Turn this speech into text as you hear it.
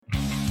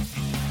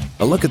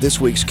A look at this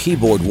week's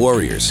keyboard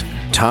warriors,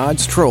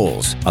 Todd's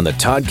Trolls, on the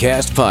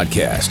Toddcast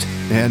podcast.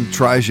 And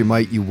try as you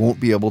might, you won't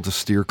be able to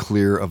steer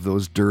clear of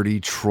those dirty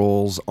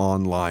trolls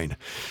online.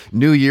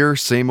 New year,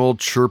 same old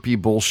chirpy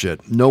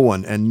bullshit. No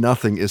one and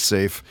nothing is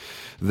safe.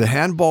 The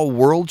Handball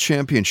World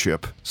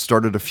Championship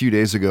started a few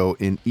days ago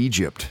in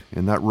Egypt,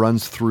 and that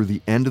runs through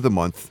the end of the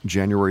month,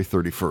 January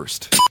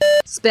 31st.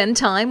 Spend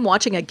time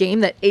watching a game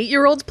that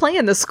 8-year-olds play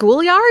in the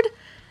schoolyard?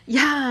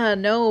 Yeah,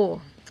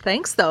 no.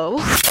 Thanks, though.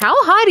 How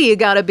high do you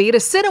gotta be to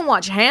sit and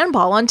watch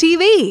handball on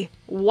TV?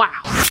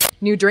 Wow.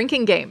 New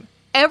drinking game.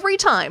 Every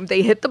time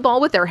they hit the ball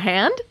with their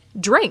hand,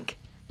 drink.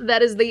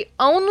 That is the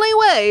only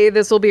way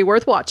this will be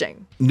worth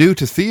watching. New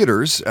to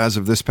theaters as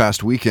of this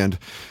past weekend,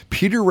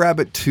 Peter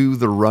Rabbit 2: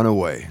 The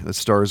Runaway, that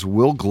stars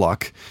Will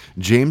Gluck,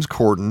 James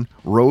Corden,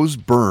 Rose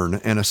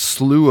Byrne, and a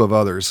slew of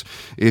others.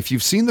 If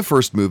you've seen the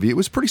first movie, it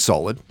was pretty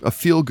solid, a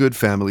feel-good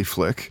family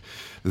flick.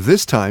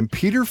 This time,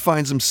 Peter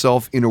finds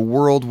himself in a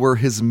world where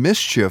his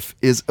mischief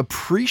is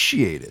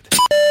appreciated.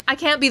 I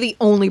can't be the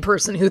only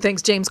person who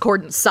thinks James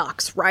Corden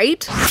sucks,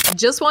 right?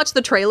 Just watch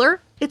the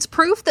trailer. It's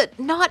proof that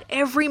not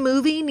every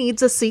movie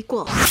needs a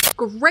sequel.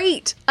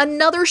 Great!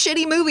 Another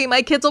shitty movie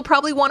my kids will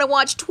probably want to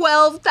watch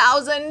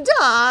 12,000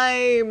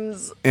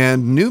 times.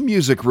 And new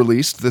music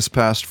released this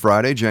past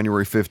Friday,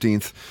 January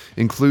 15th,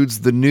 includes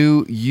the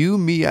new You,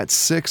 Me at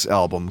 6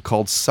 album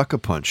called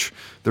Suck-a-Punch.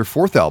 Their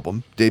fourth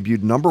album,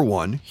 debuted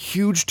 #1,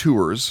 huge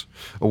tours,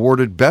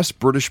 awarded Best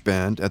British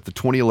Band at the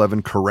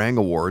 2011 Kerrang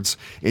Awards,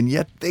 and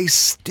yet they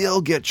still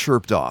get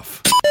chirped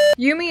off.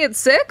 You, Me at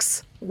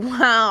 6?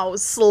 Wow,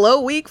 slow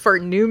week for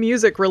new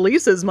music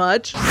releases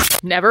much.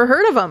 Never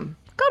heard of them.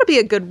 Gotta be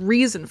a good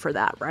reason for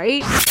that,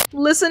 right?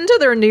 Listen to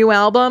their new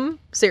album?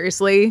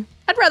 Seriously,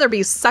 I'd rather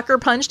be sucker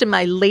punched in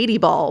my lady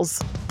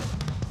balls.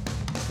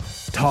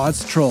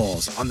 Todd's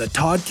Trolls on the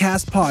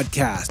Toddcast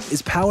podcast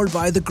is powered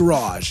by The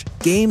Garage,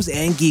 Games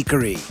and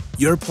Geekery,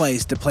 your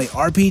place to play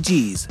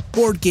RPGs,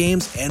 board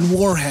games, and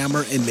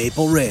Warhammer in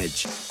Maple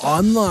Ridge.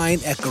 Online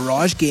at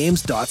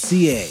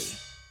garagegames.ca.